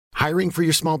Hiring for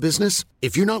your small business?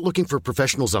 If you're not looking for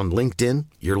professionals on LinkedIn,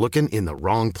 you're looking in the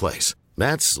wrong place.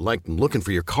 That's like looking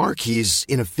for your car keys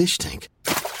in a fish tank.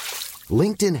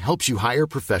 LinkedIn helps you hire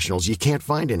professionals you can't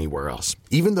find anywhere else,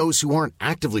 even those who aren't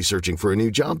actively searching for a new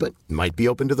job but might be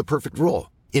open to the perfect role.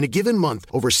 In a given month,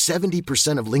 over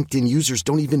 70% of LinkedIn users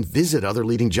don't even visit other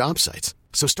leading job sites.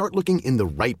 So start looking in the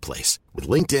right place. With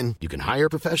LinkedIn, you can hire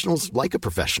professionals like a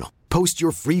professional. Post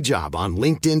your free job on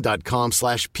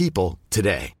linkedin.com/people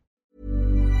today.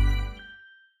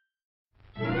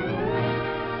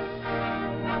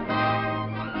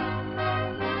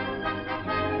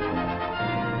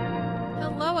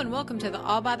 Hello and welcome to the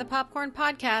All by the Popcorn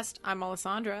podcast. I'm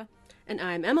Alessandra. And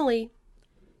I'm Emily.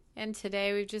 And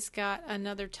today we've just got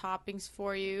another toppings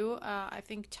for you. I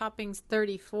think toppings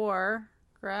 34,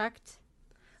 correct?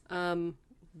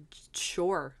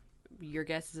 Sure. Your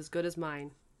guess is as good as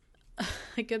mine.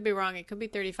 I could be wrong. It could be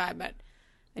 35, but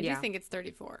I do think it's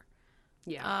 34.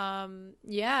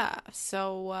 Yeah.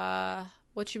 So,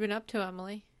 what you been up to,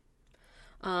 Emily?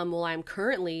 Well, I'm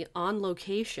currently on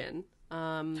location.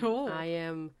 Cool.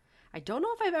 I don't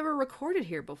know if I've ever recorded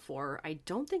here before. I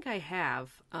don't think I have.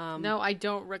 No, I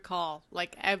don't recall,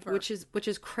 like, ever. Which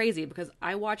is crazy because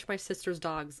I watch my sister's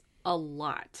dogs a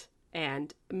lot.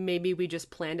 And maybe we just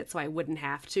planned it so I wouldn't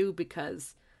have to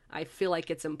because I feel like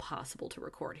it's impossible to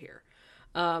record here.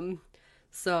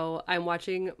 So I'm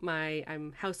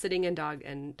house sitting and dog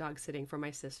sitting for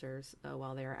my sisters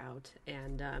while they're out.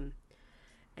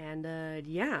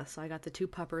 So I got the two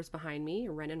puppers behind me,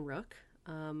 Ren and Rook.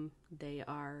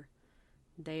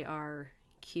 They are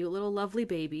cute little lovely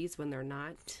babies when they're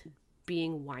not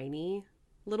being whiny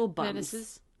little bums.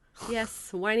 Menaces?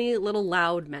 Yes, whiny little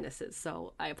loud menaces.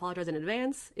 So I apologize in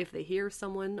advance if they hear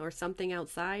someone or something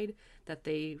outside that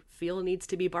they feel needs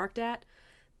to be barked at.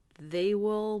 They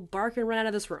will bark and run out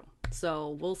of this room.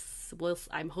 So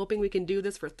I'm hoping we can do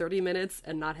this for 30 minutes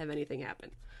and not have anything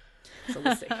happen. So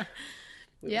we'll see.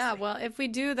 Well, if we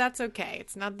do, that's okay.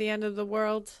 It's not the end of the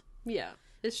world. Yeah,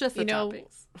 it's just the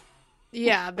toppings.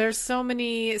 Yeah, there's so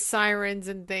many sirens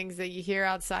and things that you hear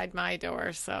outside my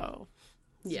door, so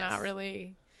it's not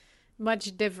really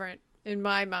much different in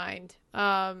my mind.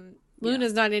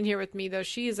 Luna's not in here with me, though.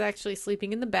 She is actually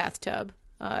sleeping in the bathtub.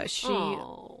 She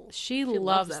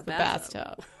loves the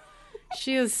bathtub.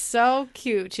 She is so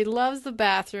cute. She loves the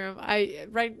bathroom.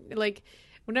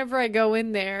 Whenever I go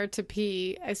in there to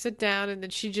pee, I sit down and then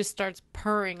she just starts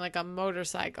purring like a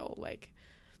motorcycle. Like,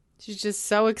 she's just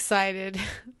so excited.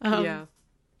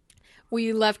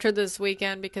 We left her this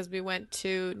weekend because we went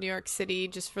to New York City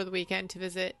just for the weekend to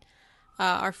visit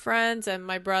our friends and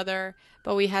my brother.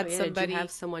 But we had somebody... Did you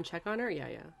have someone check on her?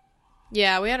 Yeah.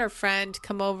 Yeah, we had our friend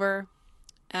come over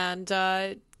and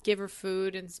give her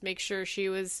food and make sure she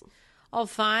was all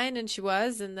fine, and she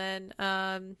was. And then,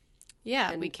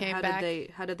 we came back.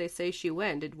 How did they say she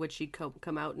went? Would she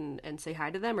come out and say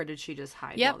hi to them, or did she just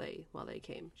hide while they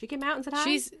came? She came out and said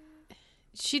hi?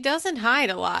 She doesn't hide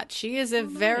a lot. She is a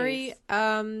very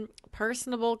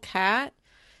personable cat.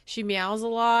 She meows a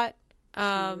lot.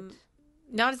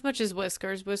 Not as much as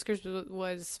Whiskers. Whiskers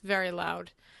was very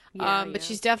loud. But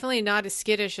she's definitely not as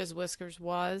skittish as Whiskers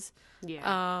was.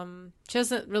 Yeah. She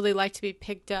doesn't really like to be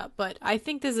picked up, but I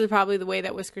think this is probably the way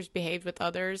that Whiskers behaved with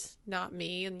others, not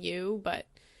me and you, but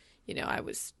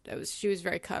she was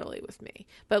very cuddly with me.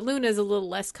 But Luna's a little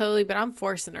less cuddly, but I'm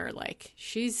forcing her. Like,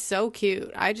 she's so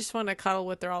cute. I just want to cuddle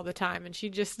with her all the time, and she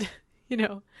just, I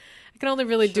can only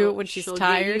really do it when she's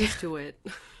tired. Get used to it.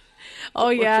 Oh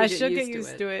yeah, she'll get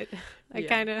used to it.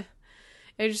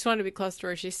 I just want to be close to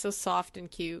her. She's so soft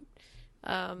and cute.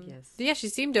 Yes. Yeah, she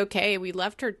seemed okay. We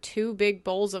left her 2 big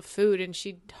bowls of food, and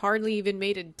she hardly even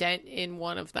made a dent in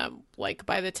one of them. Like,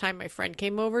 by the time my friend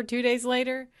came over 2 days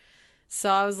later. So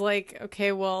I was like,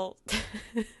 okay, well,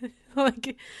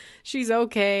 like, she's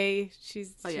okay.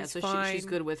 She's fine. She's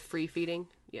good with free feeding.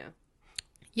 Yeah.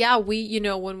 Yeah,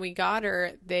 when we got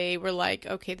her, they were like,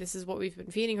 okay, this is what we've been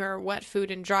feeding her, wet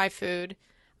food and dry food.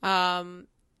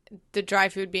 The dry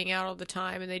food being out all the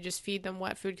time, and they just feed them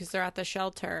wet food because they're at the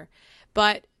shelter.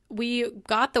 But we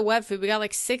got the wet food. We got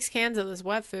like 6 cans of this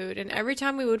wet food, and every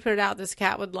time we would put it out, this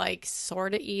cat would like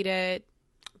sort of eat it.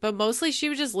 But mostly she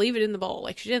would just leave it in the bowl.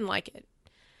 Like, she didn't like it.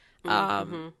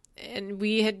 And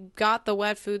we had got the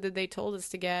wet food that they told us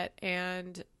to get,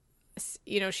 and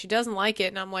she doesn't like it.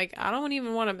 And I'm like, I don't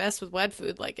even want to mess with wet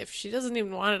food. Like, if she doesn't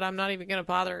even want it, I'm not even going to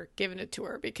bother giving it to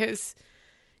her because,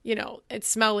 it's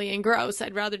smelly and gross.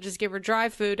 I'd rather just give her dry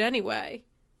food anyway.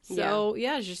 So,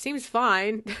 she seems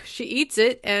fine. She eats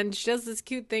it, and she does this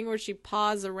cute thing where she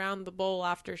paws around the bowl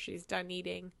after she's done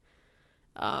eating.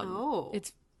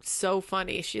 It's so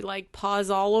funny. She like paws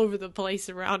all over the place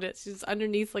around it. She's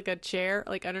underneath like a chair,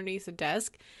 like underneath a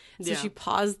desk. So she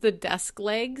paws the desk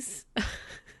legs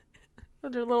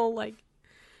with her little like.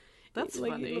 That's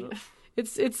like, funny. Little,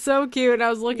 it's so cute. And I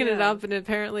was looking it up, and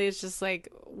apparently it's just like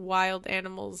wild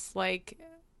animals, like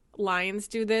lions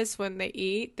do this when they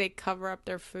eat. They cover up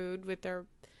their food with their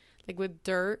like with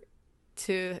dirt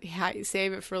to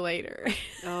save it for later.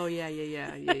 Oh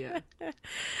yeah.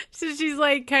 So she's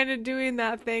like kind of doing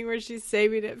that thing where she's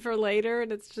saving it for later,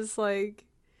 and it's just like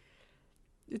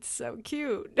it's so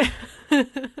cute. Yeah,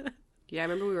 I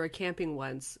remember we were camping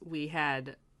once. We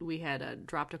had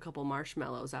dropped a couple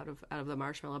marshmallows out of the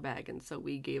marshmallow bag, and so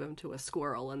we gave them to a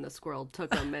squirrel, and the squirrel took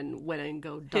them and went and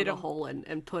dug a hole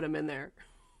and put them in there.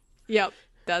 Yep,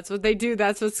 that's what they do.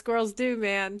 That's what squirrels do,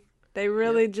 man. They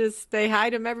really they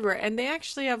hide them everywhere, and they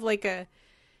actually have like a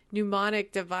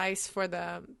mnemonic device for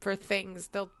things.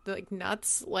 They'll like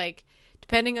nuts, like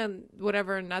depending on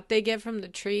whatever nut they get from the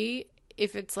tree.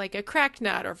 If it's like a cracked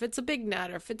nut, or if it's a big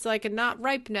nut, or if it's like a not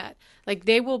ripe nut, like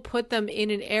they will put them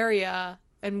in an area,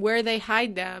 and where they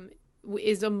hide them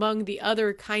is among the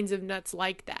other kinds of nuts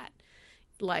like that.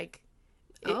 Like,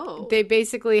 they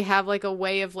basically have like a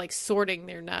way of like sorting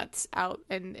their nuts out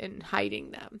and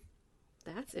hiding them.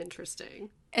 That's interesting.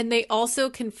 And they also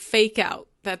can fake out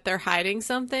that they're hiding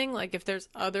something. Like if there's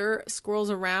other squirrels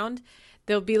around,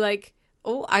 they'll be like,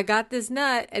 "Oh, I got this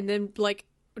nut," and then like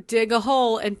dig a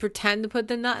hole and pretend to put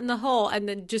the nut in the hole, and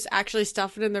then just actually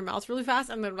stuff it in their mouth really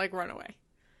fast, and then like run away.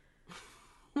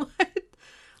 What?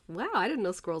 Wow, I didn't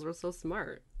know squirrels were so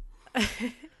smart.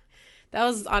 That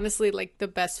was honestly like the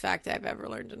best fact I've ever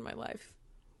learned in my life.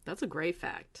 That's a great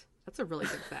fact. That's a really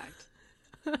good fact.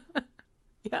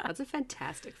 Yeah. That's a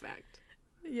fantastic fact.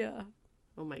 Yeah.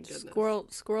 Oh my goodness.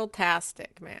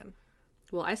 Squirrel-tastic, man.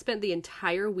 Well, I spent the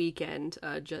entire weekend,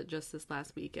 just this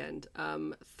last weekend,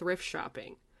 thrift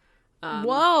shopping.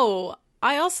 Whoa!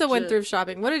 I also went thrift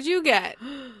shopping. What did you get?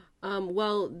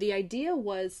 Well, the idea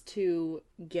was to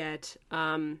get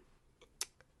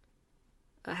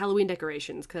Halloween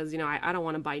decorations because, you know, I don't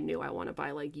want to buy new. I want to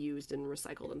buy, like, used and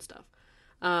recycled and stuff.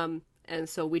 And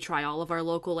so we try all of our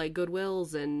local, like,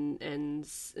 Goodwills and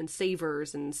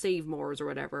Savers and Save Mores or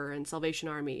whatever and Salvation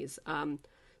Armies.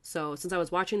 So since I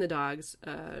was watching the dogs,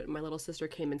 my little sister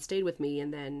came and stayed with me,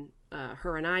 and then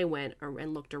her and I went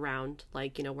and looked around,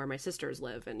 like, you know, where my sisters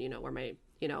live and, you know,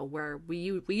 where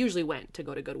we usually went to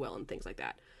go to Goodwill and things like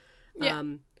that. Yeah.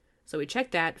 So we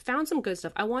checked that, found some good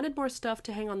stuff. I wanted more stuff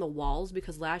to hang on the walls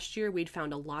because last year we'd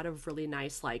found a lot of really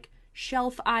nice, like,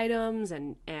 shelf items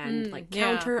and like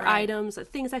counter items,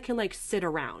 things that can like sit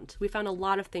around. We found a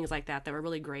lot of things like that were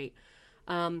really great.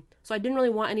 So I didn't really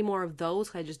want any more of those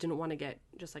because I just didn't want to get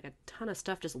just like a ton of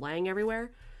stuff just laying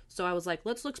everywhere. So I was like,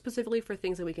 let's look specifically for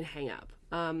things that we can hang up.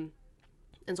 And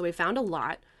so we found a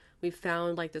lot. We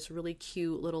found like this really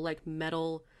cute little like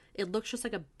metal, it looks just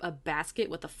like a basket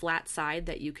with a flat side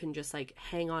that you can just like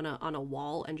hang on a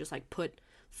wall and just like put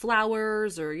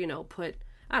flowers or, you know, put,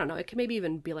 I don't know, it can maybe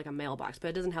even be like a mailbox, but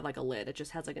it doesn't have like a lid. It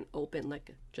just has like an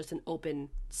open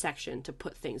section to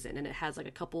put things in. And it has like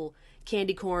a couple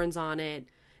candy corns on it,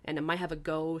 and it might have a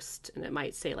ghost, and it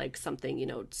might say like something, you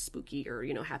know, spooky or,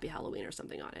 you know, Happy Halloween or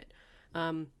something on it.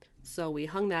 So we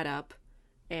hung that up,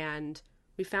 and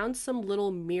we found some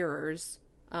little mirrors,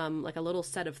 like a little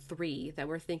set of 3 that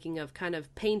we're thinking of kind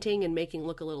of painting and making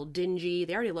look a little dingy.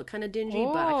 They already look kind of dingy,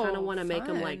 but I kind of want to make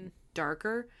them like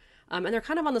darker. And they're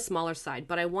kind of on the smaller side,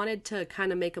 but I wanted to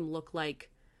kind of make them look like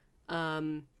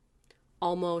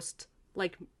almost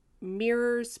like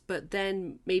mirrors, but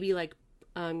then maybe like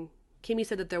Kimmy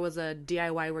said that there was a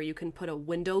DIY where you can put a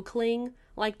window cling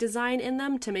like design in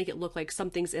them to make it look like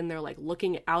something's in there like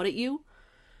looking out at you.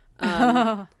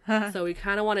 So we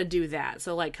kind of want to do that.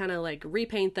 So like kind of like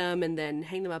repaint them and then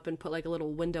hang them up and put like a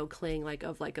little window cling like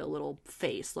of like a little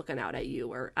face looking out at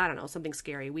you, or I don't know, something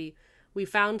scary. We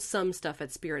found some stuff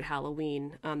at Spirit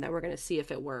Halloween that we're going to see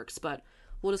if it works, but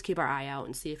we'll just keep our eye out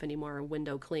and see if any more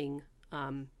window cling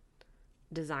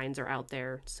designs are out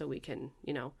there so we can,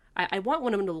 you know, I want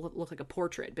one of them to look like a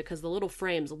portrait because the little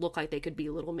frames look like they could be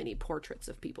little mini portraits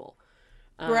of people.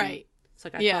 Right. So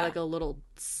like I feel like a little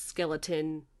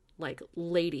skeleton like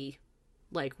lady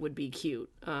like would be cute.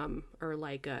 Or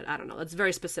like I don't know. It's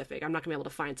very specific. I'm not gonna be able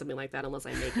to find something like that unless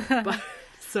I make it. But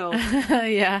so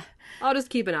yeah. I'll just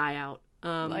keep an eye out.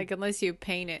 Like unless you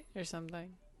paint it or something.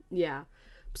 Yeah.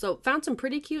 So found some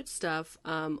pretty cute stuff.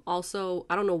 Also,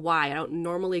 I don't know why. I don't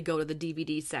normally go to the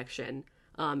DVD section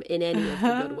in any of the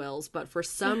Goodwills, but for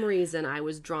some reason I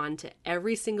was drawn to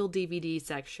every single DVD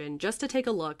section just to take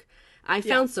a look. I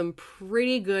found some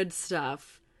pretty good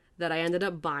stuff that I ended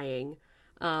up buying.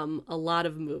 a lot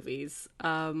of movies.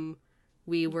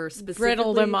 We were specifically...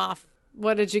 Brittle them off.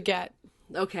 What did you get?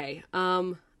 Okay.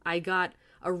 I got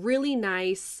a really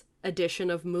nice edition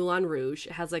of Moulin Rouge.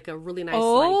 It has like a really nice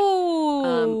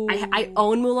I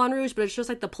own Moulin Rouge, but it's just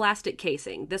like the plastic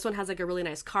casing. This one has like a really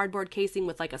nice cardboard casing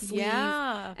with like a sleeve,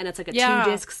 and it's like a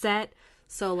 2-disc set.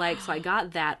 So I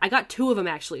got that. I got 2 of them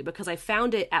actually because I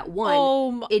found it at one.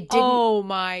 Oh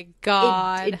my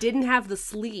god! It didn't have the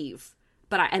sleeve,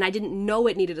 but I didn't know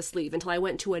it needed a sleeve until I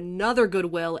went to another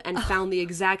Goodwill and found the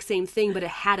exact same thing, but it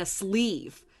had a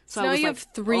sleeve. So now I was you like, have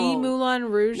 3 Moulin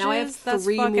Rouges? Now I have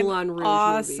 3 Moulin Rouge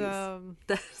awesome.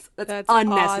 movies. That's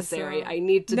unnecessary. Awesome. I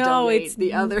need to donate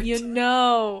the other 2. You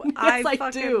know, Yes, I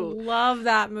fucking love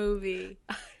that movie.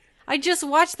 I just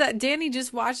watched that. Danny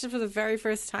just watched it for the very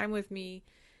first time with me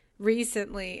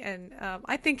recently, and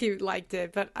I think he liked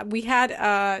it. But we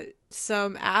had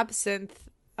some absinthe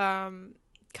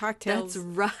cocktails. That's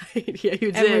right. Yeah,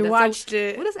 you did. And we watched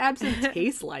it. What does absinthe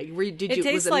taste like? It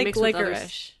tastes like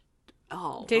licorice.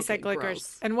 Oh, tastes okay, like licorice.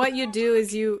 gross. And what you do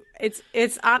is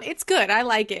it's good. I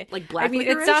like it. Like black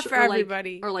licorice. It's not for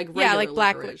everybody. Or like regular like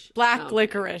black licorice. black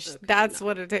licorice. Okay, That's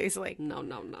what it tastes like. No.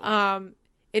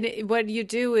 What you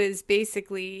do is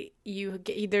basically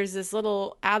there's this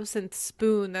little absinthe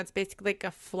spoon that's basically like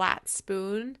a flat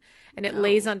spoon, and it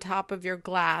lays on top of your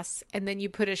glass, and then you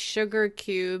put a sugar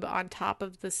cube on top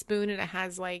of the spoon, and it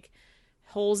has like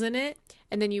holes in it,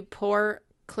 and then you pour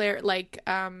clear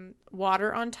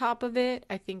water on top of it.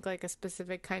 I think like a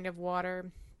specific kind of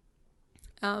water,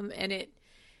 and it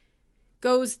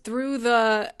goes through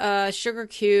the sugar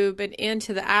cube and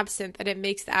into the absinthe, and it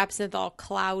makes the absinthe all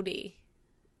cloudy.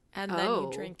 And then you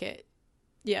drink it.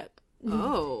 Yeah.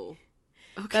 Oh.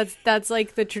 Okay. That's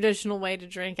like the traditional way to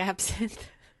drink absinthe.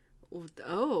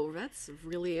 Oh, that's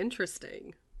really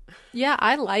interesting. Yeah,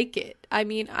 I like it. I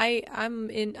mean, I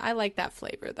like that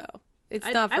flavor though. It's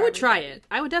not for I would everybody. try it.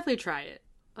 I would definitely try it.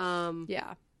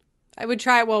 Yeah. I would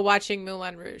try it while watching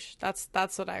Moulin Rouge. That's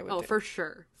what I would do. Oh, for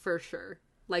sure. For sure.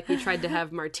 Like we tried to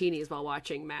have martinis while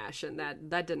watching MASH, and that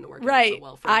didn't work out so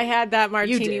well for me. I had that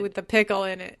martini with the pickle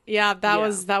in it. Yeah, that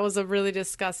was a really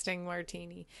disgusting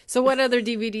martini. So what other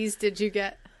DVDs did you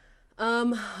get?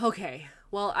 Okay.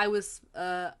 Well, I was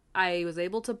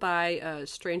able to buy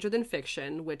Stranger Than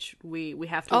Fiction, which we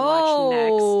have to watch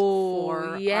next for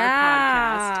our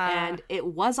podcast, and it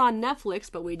was on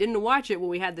Netflix, but we didn't watch it when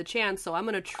we had the chance. So I'm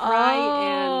gonna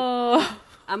try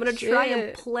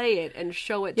and play it and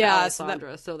show it to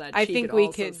Alessandra so that she could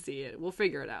also see it. We'll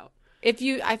figure it out. If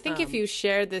you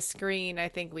share the screen, I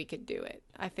think we could do it.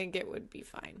 I think it would be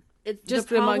fine. Just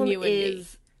among you and me.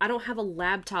 I don't have a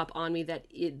laptop on me that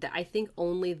I think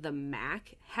only the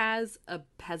Mac has a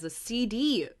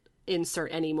CD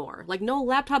insert anymore. Like no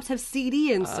laptops have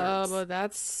CD inserts. Oh, well,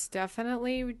 that's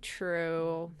definitely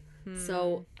true.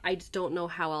 So I just don't know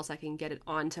how else I can get it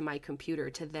onto my computer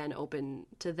to then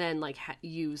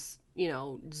use,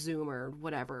 Zoom or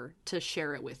whatever to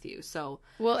share it with you. So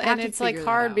and it's like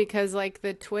hard because like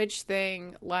the Twitch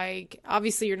thing, like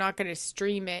obviously you're not going to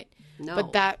stream it,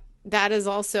 but that is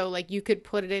also like you could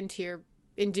put it into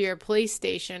your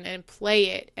PlayStation and play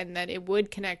it, and then it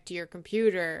would connect to your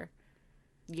computer.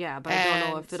 Yeah, but I don't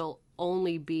know if it'll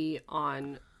only be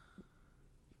on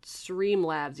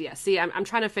Streamlabs. Yeah, see, I'm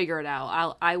trying to figure it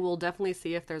out. I will definitely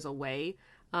see if there's a way.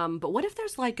 But what if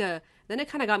there's then it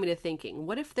kind of got me to thinking,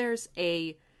 what if there's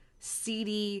a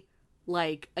CD,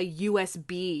 like a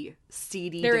USB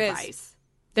CD device?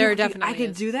 There definitely I could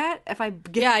is. do that if I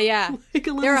get like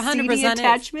a little there 100% CD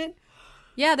attachment.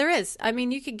 Yeah, there is. I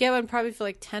mean, you could get one probably for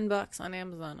like $10 on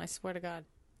Amazon. I swear to God.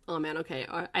 Oh man, okay,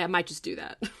 I might just do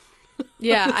that.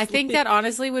 Yeah, I think that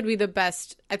honestly would be the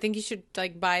best. I think you should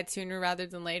like buy it sooner rather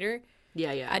than later.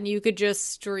 Yeah. And you could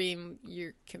just stream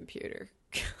your computer.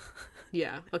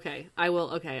 Yeah. Okay. I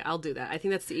will. Okay. I'll do that. I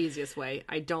think that's the easiest way.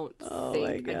 I don't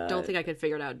think I could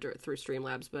figure it out through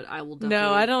Streamlabs, but I will definitely.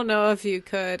 No, I don't know if you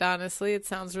could. Honestly, it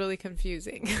sounds really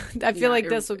confusing. I feel like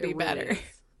this would be better.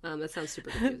 That sounds super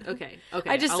confusing. Okay.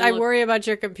 I worry about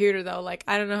your computer though. Like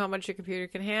I don't know how much your computer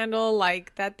can handle.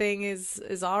 Like that thing is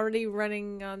already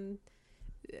running on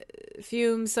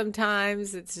fumes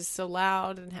sometimes. It's just so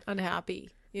loud and unhappy.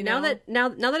 Now that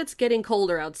it's getting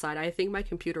colder outside, I think my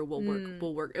computer will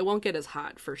work. It won't get as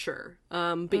hot for sure.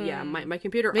 But yeah, my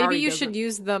computer. Maybe you should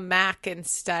use the Mac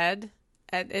instead,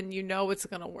 and it's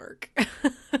gonna work.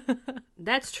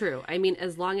 That's true. I mean,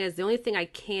 as long as the only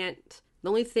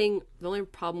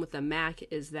problem with the Mac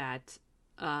is that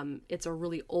it's a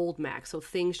really old Mac, so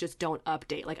things just don't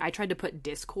update. Like I tried to put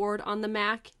Discord on the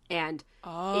Mac, and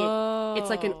it's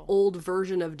like an old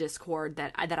version of Discord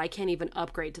that I can't even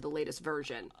upgrade to the latest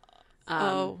version.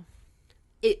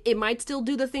 it might still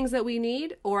do the things that we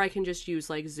need, or I can just use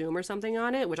like Zoom or something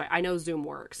on it, which I know Zoom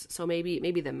works. So maybe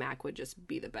the Mac would just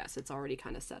be the best. It's already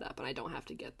kind of set up, and I don't have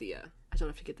to get the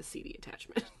CD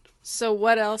attachment. So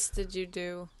what else did you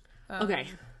do? Okay.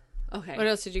 What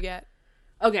else did you get?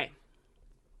 Okay.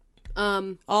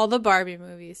 All the Barbie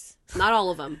movies. Not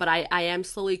all of them, but I am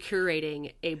slowly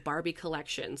curating a Barbie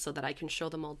collection so that I can show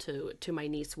them all to my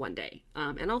niece one day.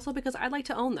 And also because I'd like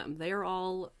to own them. They are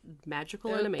all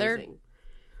magical and amazing.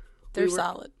 They're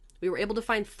solid. We were able to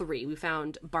find 3. We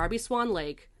found Barbie Swan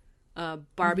Lake,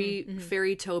 Barbie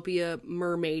Fairytopia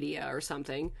Mermaidia or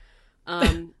something,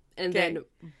 and then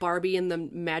Barbie and the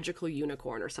Magical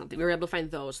Unicorn or something. We were able to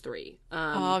find those 3.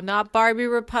 Not Barbie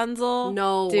Rapunzel.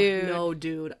 No, dude.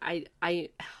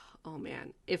 Oh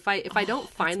man, if I don't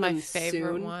find them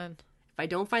soon, if I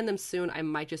don't find them soon, I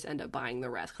might just end up buying the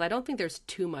rest because I don't think there's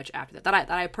too much after that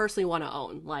I personally want to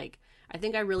own. Like, I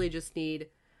think I really just need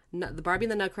the Barbie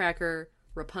and the Nutcracker,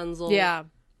 Rapunzel,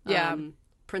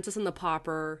 Princess and the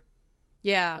Pauper,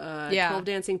 12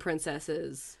 Dancing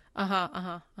Princesses,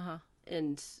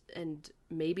 and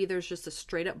maybe there's just a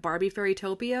straight up Barbie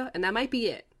Fairytopia, and that might be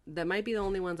it. That might be the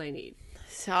only ones I need.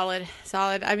 Solid.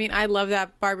 I mean, I love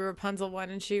that Barbie Rapunzel one,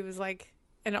 and she was like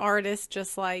an artist,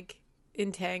 just like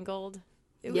Entangled.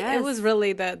 It was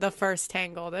really the first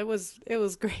Tangled. It was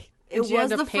great. And she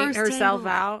had to paint herself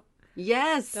out.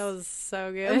 Yes. That was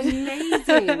so good.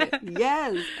 Amazing.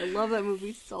 Yes. I love that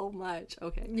movie so much.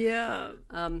 Okay. Yeah.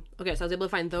 Okay, so I was able to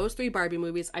find those 3 Barbie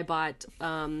movies. I bought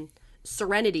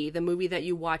Serenity, the movie that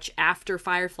you watch after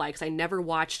Firefly, because I never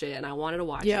watched it and I wanted to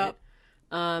watch it.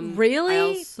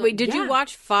 Really? Wait, did you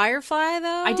watch Firefly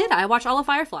though? I did. I watched all of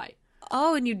Firefly.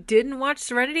 Oh, and you didn't watch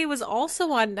Serenity? It was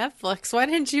also on Netflix. Why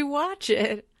didn't you watch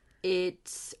it?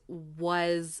 It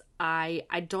was I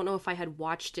don't know if I had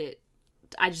watched it.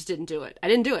 I just didn't do it. I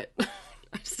didn't do it.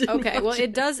 Okay, well,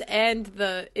 it does end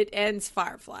it ends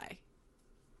Firefly.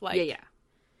 Like,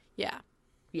 yeah.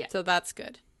 So that's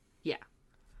good. Yeah.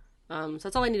 So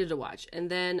that's all I needed to watch. And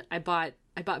then I bought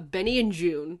Benny and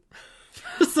June.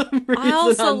 For some reason I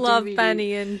also love DVD.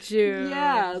 Benny and June.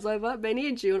 Yeah, so I bought Benny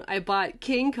and June. I bought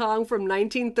King Kong from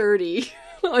 1930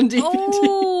 on DVD.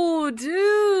 Oh,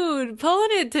 dude,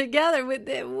 pulling it together.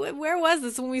 Where was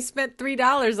this when we spent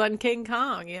 $3 on King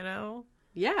Kong? You know?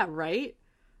 Yeah, right.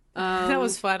 That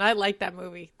was fun. I liked that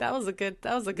movie. That was a good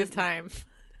time.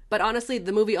 But honestly,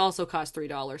 the movie also cost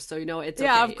 $3, so it's okay.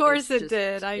 Yeah, of course it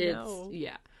did. I know.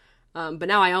 Yeah. But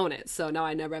now I own it, so now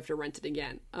I never have to rent it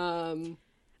again.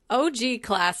 OG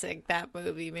classic, that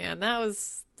movie, man. That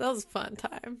was a fun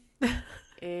time.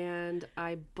 And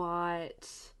I bought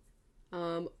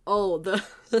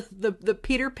the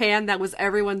Peter Pan that was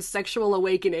everyone's sexual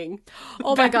awakening.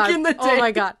 Oh my god.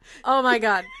 Oh my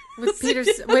god. With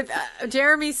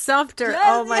Jeremy Sumpter. Yes,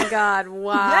 oh my god.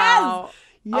 Wow.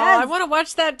 Yes. Oh, I want to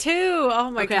watch that too. Oh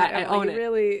my god. I own it.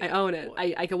 Really... I own it.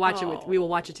 I can watch it we will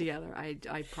watch it together.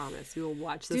 I promise. We will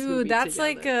watch this movie that's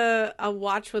together. like a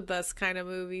watch with us kind of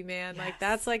movie, man. Yes. Like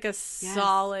that's like a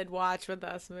solid watch with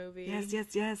us movie. Yes.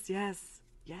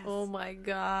 Oh my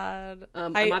god.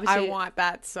 I want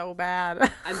that so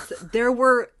bad. There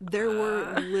were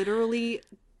literally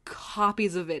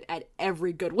copies of it at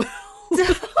every Goodwill.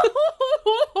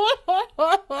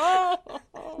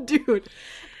 Dude,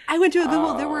 I went to a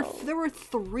Goodwill. There were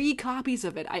 3 copies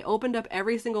of it. I opened up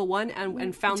every single one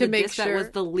and found the disc that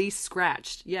was the least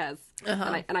scratched. Yes,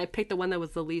 and I picked the one that was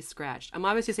the least scratched. I'm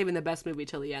obviously saving the best movie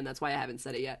till the end. That's why I haven't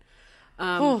said it yet,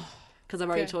 because I've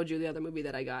already told you the other movie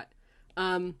that I got.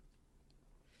 I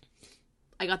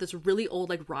got this really old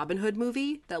like Robin Hood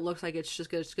movie that looks like it's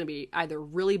just gonna be either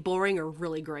really boring or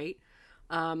really great.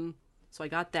 So I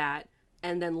got that.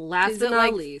 And then last but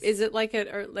not least... Is it like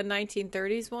the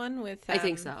 1930s one with... I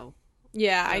think so.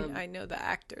 Yeah, I know the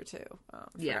actor, too. I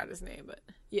forgot his name, but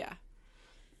yeah.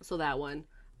 So that one.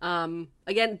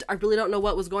 Again, I really don't know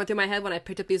what was going through my head when I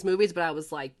picked up these movies, but I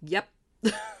was like, yep.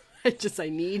 I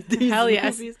need these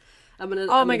movies. I'm gonna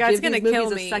God, it's gonna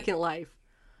kill me. A second life.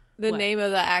 The name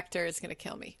of the actor is gonna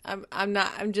kill me.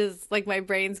 I'm just, like, my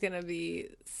brain's gonna be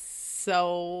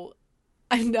so...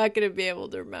 I'm not going to be able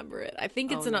to remember it. I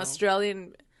think it's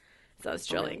Australian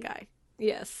guy.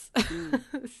 Yes.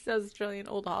 It's Australian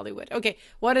old Hollywood. Okay.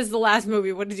 What is the last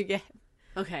movie? What did you get?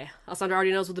 Okay. Alessandra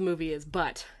already knows what the movie is,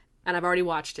 and I've already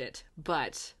watched it,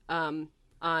 but, on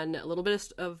a little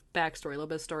bit of backstory, a little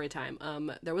bit of story time,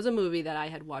 there was a movie that I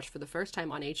had watched for the first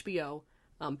time on HBO,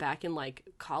 back in like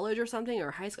college or something,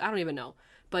 or high school. I don't even know,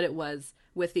 but it was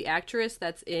with the actress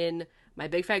that's in My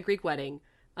Big Fat Greek Wedding.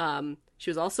 She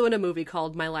was also in a movie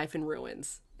called My Life in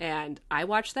Ruins. And I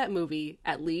watched that movie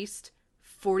at least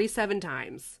 47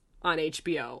 times on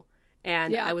HBO.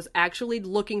 And Yeah. I was actually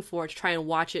looking forward to try and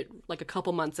watch it like a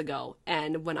couple months ago.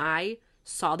 And when I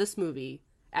saw this movie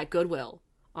at Goodwill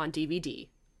on DVD,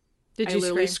 Did I you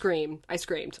literally scream? screamed. I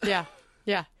screamed. Yeah.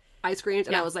 Yeah. I screamed,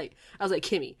 and Yeah. I was like,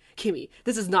 Kimmy,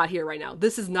 this is not here right now.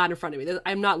 This is not in front of me.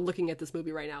 I'm not looking at this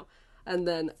movie right now. And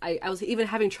then I was even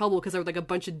having trouble because there were like a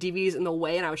bunch of DVDs in the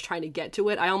way, and I was trying to get to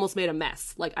it. I almost made a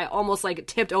mess. Like I almost like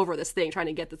tipped over this thing trying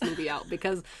to get this movie out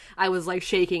because I was like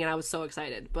shaking and I was so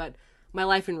excited. But My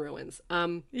Life in Ruins.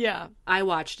 Yeah. I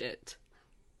watched it.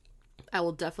 I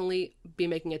will definitely be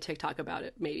making a TikTok about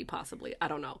it, maybe, possibly. I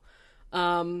don't know.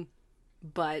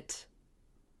 But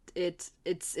it's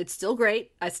still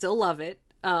great. I still love it.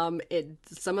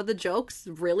 Some of the jokes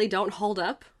really don't hold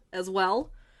up as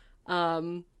well.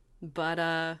 But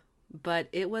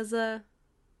it was a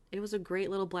great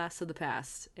little blast to the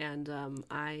past, and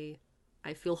I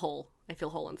feel whole. I feel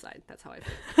whole inside. That's how I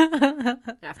feel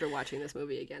after watching this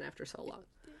movie again after so long.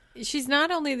 She's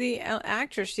not only the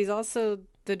actress, she's also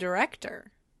the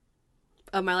director.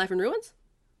 Of My Life in Ruins?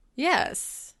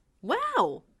 Yes.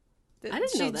 Wow. I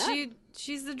didn't know that.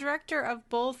 She's the director of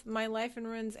both My Life in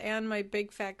Ruins and My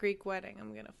Big Fat Greek Wedding.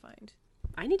 I'm gonna find.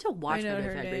 I need to watch My Big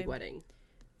her Fat Greek name. Wedding.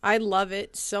 I love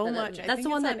it so much. I That's think the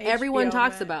one it's that on everyone HBO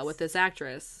talks Max. about with this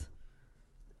actress.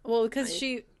 Well, because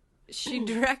she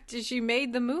directed, she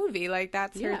made the movie. Like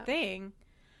that's her Yeah. thing.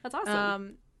 That's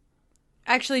awesome.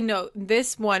 Actually, no.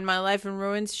 This one, My Life in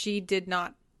Ruins, she did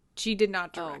not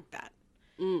direct that.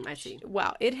 I see.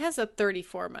 Wow, it has a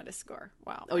 34 Metascore.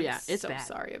 Wow. Oh, yeah, it's so bad.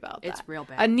 sorry about that. It's real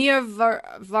bad. Ania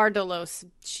Vardalos.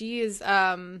 She is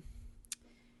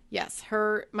yes,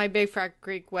 My Big Fat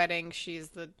Greek Wedding, she's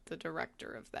the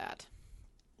director of that.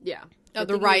 Yeah. Oh,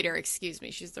 the writer, excuse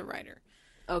me. She's the writer.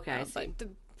 Okay, I see. But the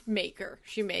maker.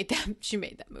 She made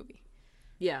that movie.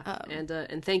 Yeah,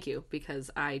 and thank you, because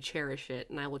I cherish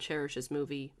it, and I will cherish this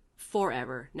movie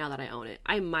forever now that I own it.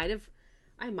 I might have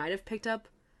picked up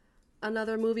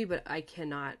another movie, but I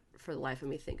cannot for the life of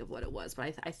me think of what it was.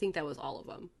 But I think that was all of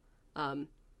them.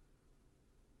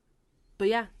 But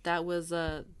yeah, that was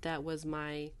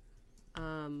my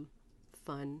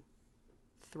fun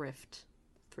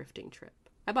thrifting trip.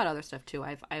 I bought other stuff too.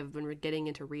 I've been getting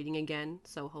into reading again,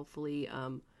 so hopefully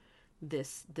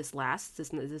this lasts.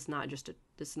 This is not just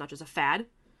a fad.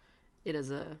 It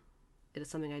is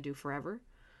something I do forever.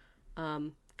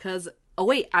 Cause oh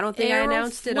wait, I don't think I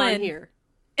announced it on here.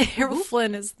 Errol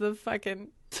Flynn is the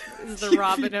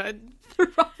Robin Hood.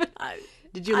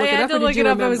 Did you look I it had up? to Or look did you it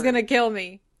up. remember? It was gonna kill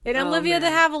me. And Olivia de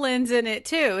man. Havilland's in it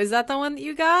too. Is that the one that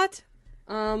you got?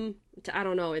 I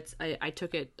don't know. I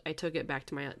took it back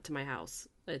to my house.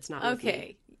 It's not with me.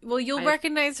 Okay. Well, you'll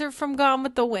recognize her from Gone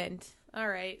with the Wind. All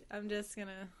right. I'm gonna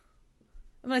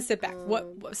sit back.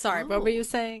 Sorry. What were you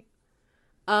saying?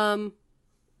 I'm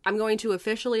going to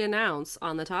officially announce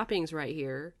on the toppings right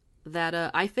here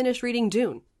that I finished reading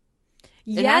Dune.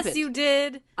 Yes, happened. you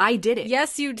did. I did it.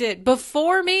 Yes, you did.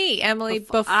 Before me, Emily.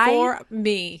 Before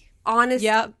me. Honest.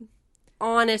 Yep.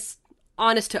 Honest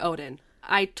to Odin.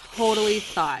 I totally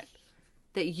thought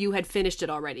that you had finished it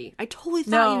already. I totally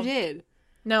thought you did.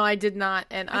 No, I did not,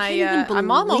 and I can't even I'm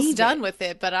almost believe done it. with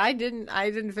it, but I didn't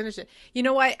finish it. You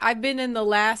know what? I've been in the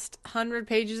last 100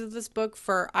 pages of this book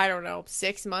for, I don't know,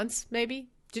 6 months, maybe?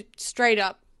 Straight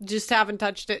up. Just haven't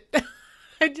touched it.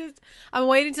 I'm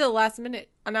waiting till the last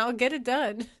minute, and I'll get it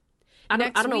done. I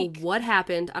don't know week. what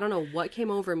happened. I don't know what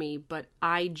came over me, but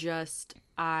I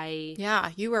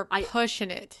you were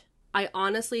pushing it. I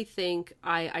honestly think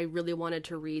I really wanted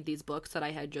to read these books that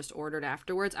I had just ordered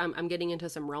afterwards. I'm getting into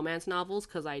some romance novels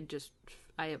because I've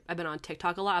been on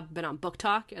TikTok a lot. I've been on Book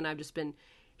Talk, and I've just been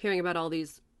hearing about all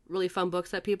these really fun books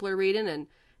that people are reading,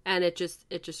 and it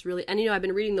just really, and I've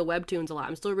been reading the webtoons a lot.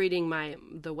 I'm still reading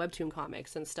the webtoon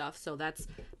comics and stuff, so that's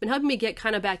been helping me get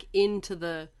kind of back into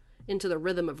the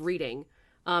rhythm of reading.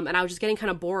 And I was just getting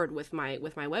kind of bored with my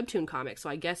webtoon comics, so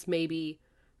I guess maybe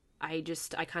I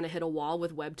kind of hit a wall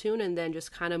with webtoon, and then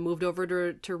just kind of moved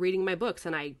over to reading my books.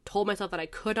 And I told myself that I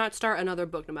could not start another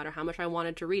book, no matter how much I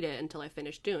wanted to read it, until I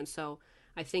finished Dune. So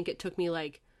I think it took me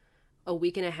like a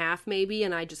week and a half maybe,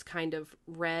 and I just kind of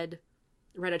read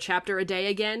a chapter a day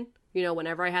again,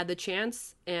 whenever I had the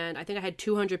chance. And I think I had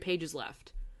 200 pages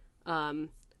left,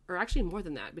 or actually more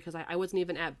than that, because I wasn't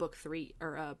even at book 3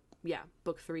 of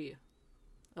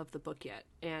the book yet,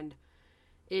 and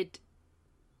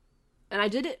I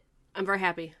did it. I'm very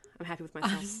happy. I'm happy with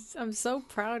myself. I'm so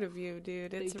proud of you,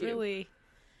 dude. It's really...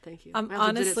 Thank you. I'm I also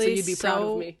honestly did it so you'd be proud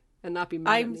of me and not be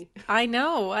mad at me. I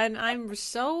know, and I'm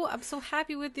so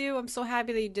happy with you. I'm so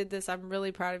happy that you did this. I'm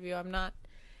really proud of you. I'm not,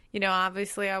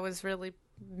 obviously I was really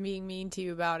being mean to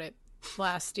you about it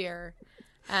last year.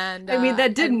 And I mean,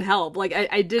 that didn't help. Like,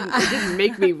 it didn't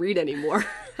make me read anymore.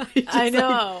 I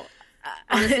know.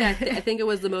 Honestly, I think it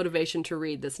was the motivation to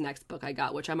read this next book I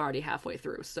got, which I'm already halfway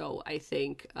through. So I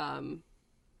think, I'm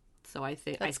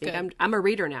a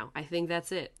reader now. I think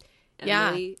that's it.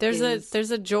 Emily there's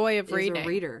a joy of reading. A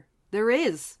reader. There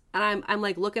is, and I'm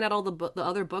like looking at all the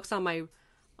other books on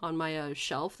my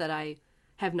shelf that I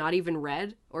have not even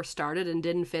read or started and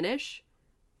didn't finish,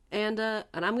 and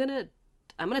I'm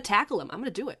gonna tackle them. I'm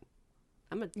gonna do it.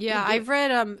 I've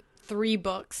read 3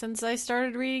 books since I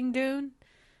started reading Dune.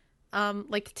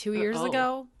 Like 2 years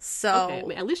ago. So okay. I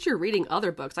mean, at least you're reading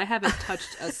other books. I haven't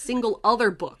touched a single other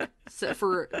book. So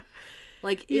for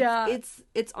like,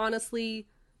 it's honestly,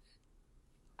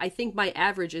 I think my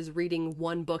average is reading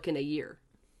 1 book in a year.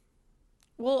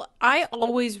 Well, I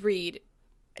always read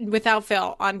without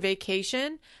fail on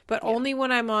vacation, but only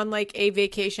when I'm on like a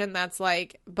vacation that's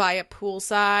like by a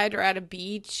poolside or at a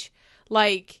beach.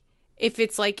 Like if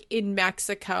it's like in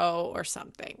Mexico or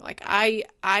something. Like I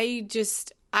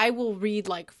will read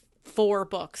like 4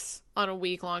 books on a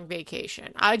week-long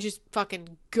vacation. I just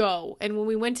fucking go. And when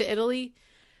we went to Italy,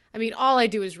 I mean, all I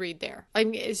do is read there. I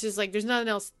mean, it's just like there's nothing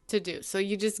else to do. So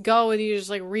you just go and you just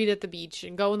like read at the beach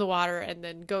and go in the water and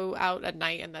then go out at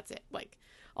night and that's it. Like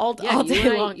all day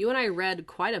long. You and I read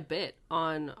quite a bit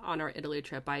on our Italy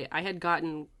trip. I had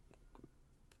gotten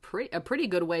a pretty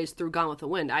good ways through Gone with the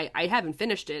Wind. I haven't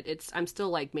finished it. I'm still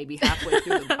like maybe halfway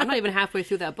through. I'm not even halfway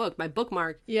through that book. My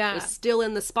bookmark is still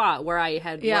in the spot where I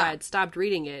had stopped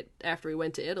reading it after we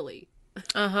went to Italy.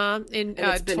 In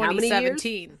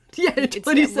 2017. Yeah,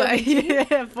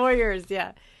 2017. 4 years.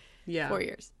 Yeah. 4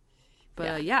 years.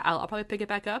 But I'll probably pick it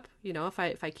back up. You know, if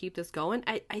I keep this going.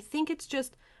 I think it's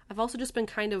just I've also just been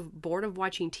kind of bored of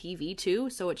watching TV too.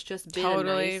 So it's just been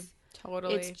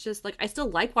Totally. It's just like I still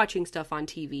like watching stuff on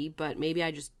TV, but maybe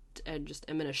I just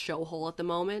am in a show hole at the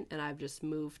moment, and I've just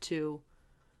moved to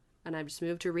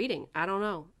reading. I don't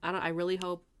know. I really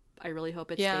hope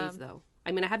it stays though.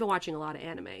 I mean, I have been watching a lot of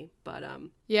anime, but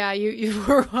you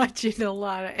were watching a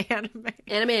lot of anime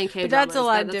and K-dramas. But that's a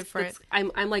lot different.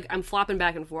 I'm flopping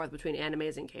back and forth between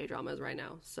animes and K-dramas right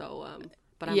now. So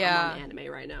but I'm on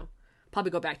anime right now.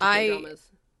 Probably go back to K-dramas.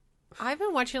 I've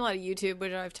been watching a lot of YouTube,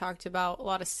 which I've talked about, a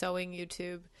lot of sewing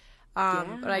YouTube.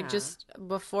 But I just,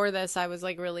 before this, I was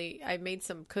like I made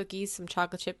some cookies, some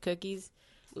chocolate chip cookies.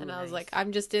 And I was like,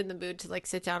 I'm just in the mood to like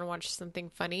sit down and watch something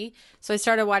funny. So I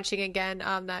started watching again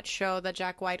that show that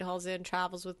Jack Whitehall's in,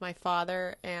 Travels with My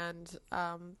Father. And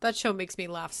that show makes me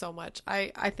laugh so much.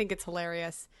 I think it's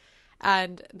hilarious.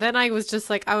 And then I was just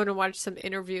like, I want to watch some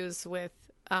interviews with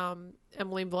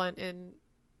Emily Blunt and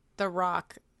The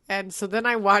Rock. And so then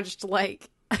I watched like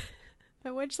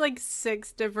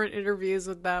 6 different interviews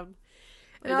with them.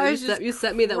 And I was you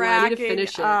sent me that one. I need to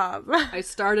finish it. I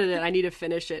started it. I need to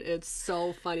finish it. It's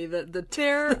so funny.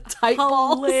 They're tight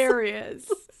hilarious.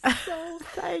 So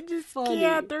I just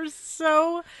can't. They're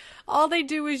so. All they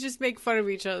do is just make fun of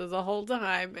each other the whole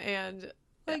time, and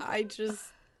like, I just.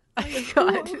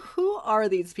 Who are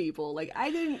these people? Like I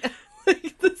didn't.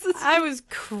 I was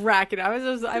cracking. I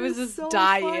was just so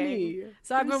dying. Funny.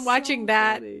 So I've been watching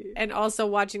that and also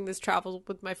watching this Travel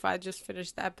with My Father. Just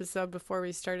finished the episode before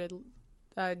we started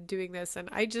doing this, and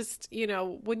I just,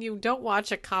 when you don't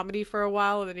watch a comedy for a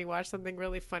while and then you watch something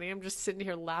really funny, I'm just sitting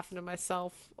here laughing to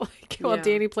myself while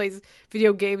Danny plays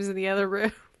video games in the other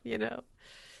room,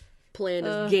 playing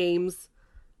his games.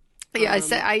 Yeah, I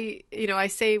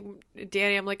say,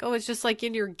 Danny, I'm like, oh, it's just like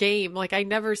in your game. Like, I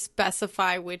never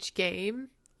specify which game.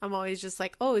 I'm always just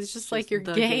like, oh, it's just like your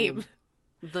game.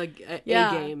 A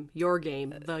game, your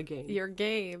game, the game. Your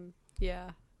game,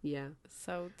 yeah. Yeah.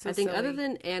 So I think other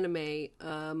than anime,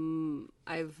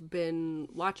 I've been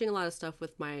watching a lot of stuff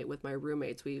with my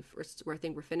roommates. I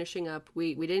think we're finishing up.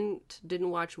 We didn't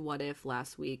watch What If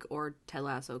last week or Ted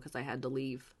Lasso because I had to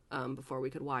leave before we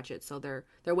could watch it. So they're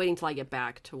waiting till I get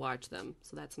back to watch them.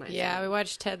 So that's nice. Yeah, we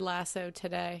watched Ted Lasso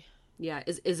today. Yeah,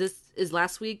 is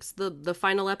last week's the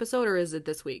final episode or is it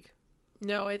this week?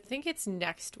 No, I think it's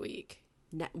next week.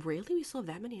 Really? We still have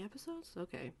that many episodes?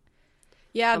 Okay.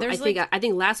 Yeah, I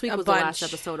think last week was the last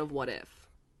episode of What If.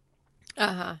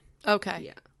 Okay.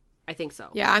 Yeah, I think so.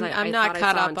 Yeah, I'm not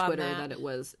caught up on Twitter that. That it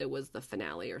was the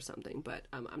finale or something, but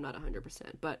I'm not 100%.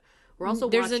 But we're also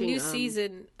there's watching, a new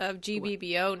season of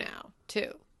GBBO now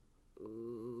too.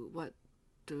 What?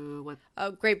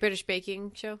 Great British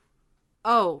Baking Show.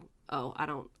 Oh, I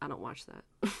don't watch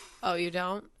that. Oh, you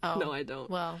don't? Oh, no, I don't.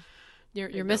 Well,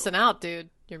 you're missing out, dude.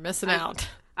 You're missing out.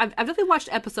 I've definitely watched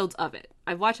episodes of it.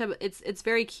 I've watched it's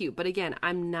very cute, but again,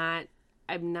 I'm not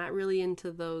really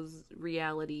into those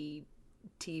reality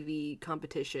TV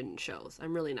competition shows.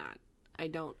 I'm really not.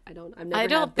 I've never I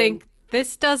don't think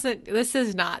this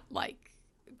is not like.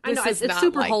 I know This is it's not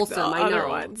super like wholesome. the I know. other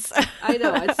ones. I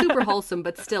know it's super wholesome,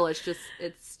 but still, it's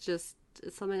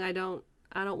something I don't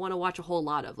want to watch a whole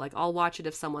lot of. Like I'll watch it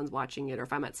if someone's watching it or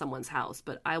if I'm at someone's house,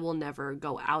 but I will never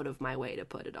go out of my way to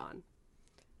put it on.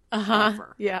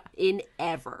 Ever. Yeah. In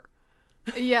ever.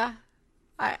 Yeah.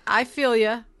 I feel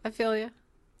you.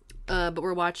 But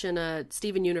we're watching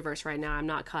Steven Universe right now. I'm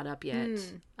not caught up yet.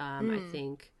 I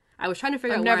think I was trying to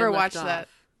figure out where I left off. That.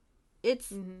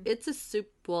 It's a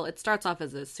it starts off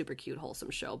as a super cute wholesome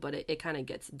show, but it kind of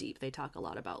gets deep. They talk a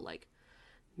lot about like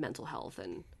mental health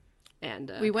and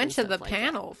we went to the like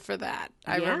panel for that.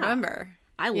 I Yeah. remember.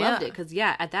 I loved it because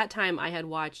at that time I had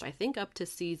watched I think up to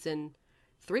season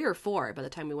 3 or 4 by the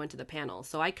time we went to the panel,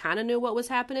 so I kind of knew what was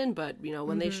happening. But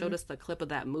when they showed us the clip of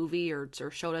that movie or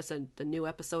showed us the new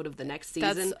episode of the next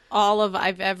season, That's all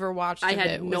I've ever watched. I of had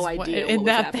it no was idea in what was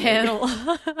that happening.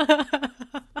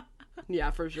 panel.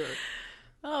 Yeah, for sure.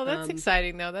 Oh, that's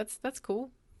exciting though. That's cool.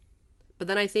 But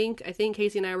then I think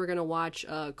Casey and I were gonna watch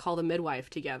Call the Midwife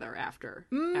together after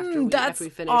That's we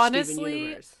finished honestly Steven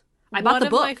Universe. I bought the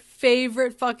book. One of my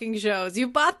favorite fucking shows. You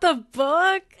bought the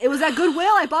book? It was at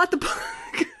Goodwill. I bought the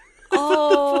book.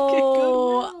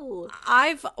 Oh,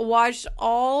 I've watched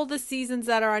all the seasons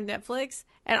that are on Netflix,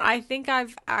 and I think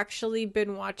I've actually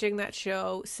been watching that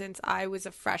show since I was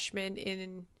a freshman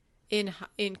in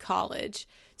college.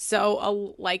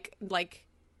 So, like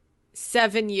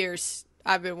 7 years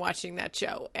I've been watching that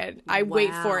show, and I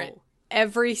wait for it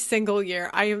every single year.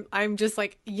 I'm just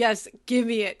like, yes, give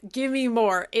me it, give me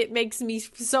more. It makes me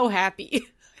so happy.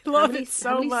 I love it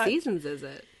so much. How many seasons is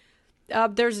it?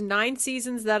 There's 9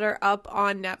 seasons that are up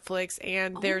on Netflix,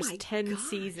 and there's 10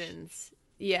 seasons.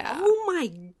 Yeah. Oh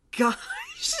my gosh!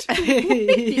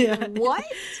 Yeah. What?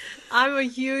 I'm a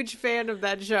huge fan of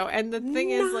that show, and the thing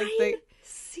is, like the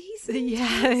seasons. Yeah.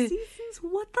 10 seasons.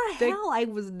 What the hell? I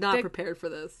was not prepared for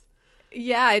this.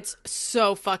 Yeah, it's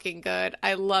so fucking good.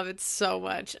 I love it so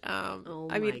much. I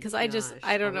mean, because I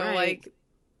don't know, right.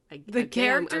 like the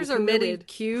characters I'm are really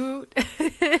cute.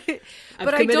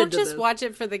 But I don't just watch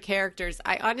it for the characters.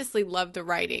 I honestly love the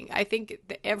writing. I think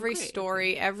every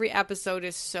story, every episode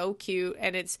is so cute,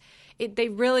 and they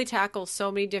really tackle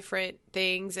so many different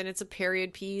things, and it's a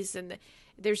period piece, and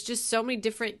there's just so many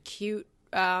different cute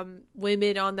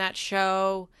women on that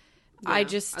show. Yeah. Are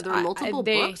there multiple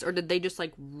books, or did they just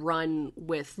like run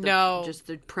with just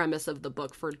the premise of the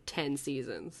book for 10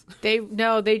 seasons?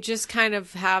 They just kind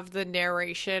of have the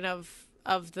narration of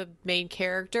the main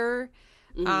character.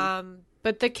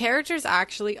 But the characters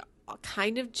actually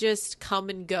kind of just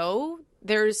come and go.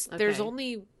 There's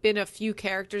only been a few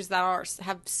characters that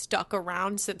have stuck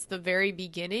around since the very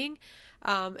beginning.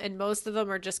 And most of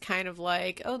them are just kind of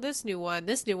like, oh, this new one,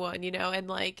 and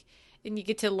like, and you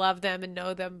get to love them and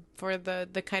know them for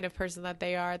the kind of person that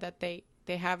they are, that they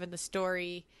have in the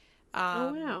story.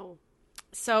 Oh, wow.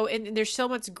 So, and there's so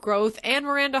much growth, and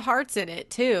Miranda Hart's in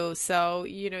it too. So,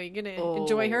 you're going to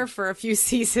enjoy her for a few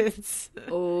seasons.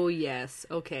 Oh, yes.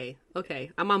 Okay.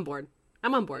 I'm on board.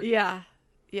 Yeah.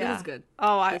 This is good.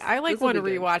 Oh, I want to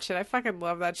rewatch it. I fucking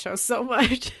love that show so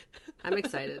much. I'm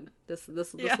excited. This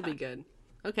will be good.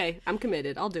 Okay. I'm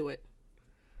committed. I'll do it.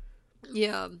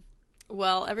 Yeah.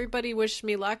 Well, everybody wish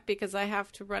me luck because I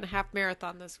have to run a half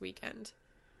marathon this weekend.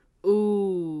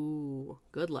 Ooh,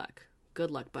 good luck.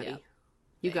 Good luck, buddy. Yep.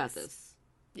 You got this.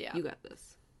 Yeah. You got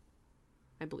this.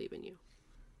 I believe in you.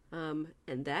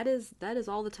 And that is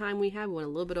all the time we have. We went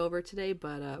a little bit over today,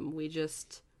 but I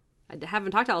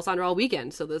haven't talked to Alessandra all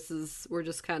weekend, so we're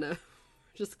just kind of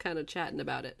chatting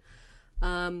about it.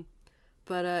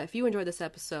 But if you enjoyed this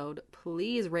episode,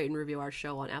 please rate and review our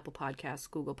show on Apple Podcasts,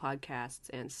 Google Podcasts,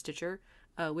 and Stitcher.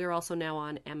 We're also now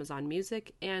on Amazon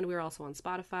Music, and we're also on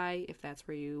Spotify, if that's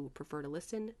where you prefer to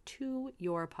listen to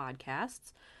your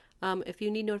podcasts. If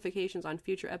you need notifications on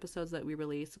future episodes that we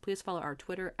release, please follow our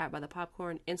Twitter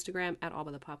 @ByThePopcorn, Instagram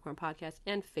 @AllByThePopcornPodcast,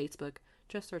 and Facebook.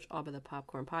 Just search All By The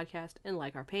Popcorn Podcast and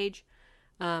like our page.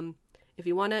 If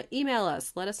you want to email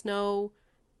us, let us know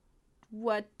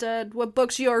what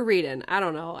books you're reading. I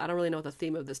don't know. I don't really know what the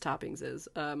theme of this toppings is.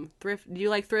 Thrift. Do you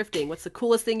like thrifting? What's the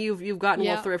coolest thing you've gotten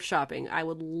while thrift shopping? I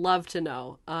would love to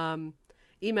know.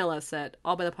 Email us at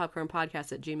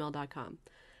allbythepopcornpodcast@gmail.com.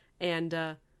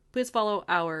 And please follow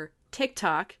our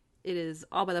TikTok. It is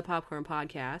All By The Popcorn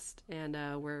Podcast,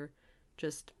 and we're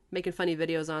just making funny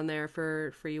videos on there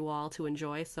for you all to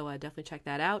enjoy. So definitely check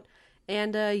that out.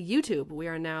 And YouTube. We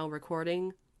are now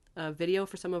recording a video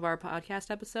for some of our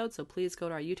podcast episodes, so please go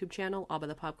to our YouTube channel, All By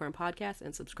The Popcorn Podcast,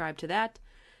 and subscribe to that.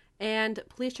 And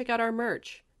please check out our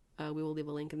merch. We will leave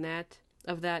a link to that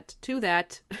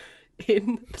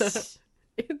in the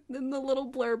in the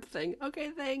little blurb thing.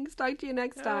 Okay, thanks. Talk to you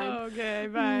next time. Okay,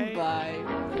 bye. Bye.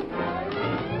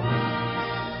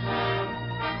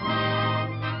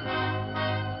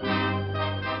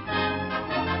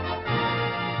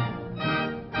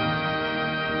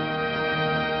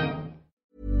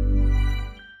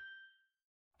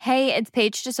 Hey, it's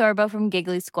Paige DeSorbo from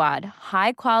Giggly Squad.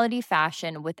 High quality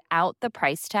fashion without the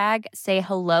price tag. Say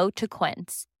hello to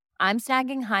Quince. I'm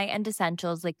snagging high-end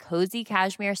essentials like cozy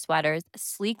cashmere sweaters,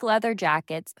 sleek leather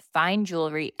jackets, fine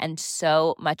jewelry, and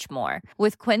so much more.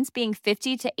 With Quince being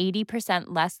 50 to 80%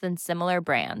 less than similar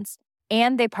brands.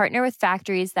 And they partner with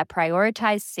factories that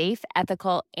prioritize safe,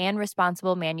 ethical, and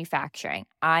responsible manufacturing.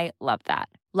 I love that.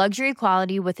 Luxury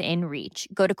quality within reach.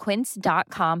 Go to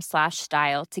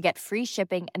quince.com/style to get free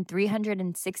shipping and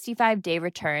 365-day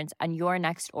returns on your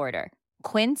next order.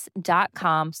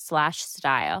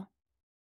 Quince.com/style.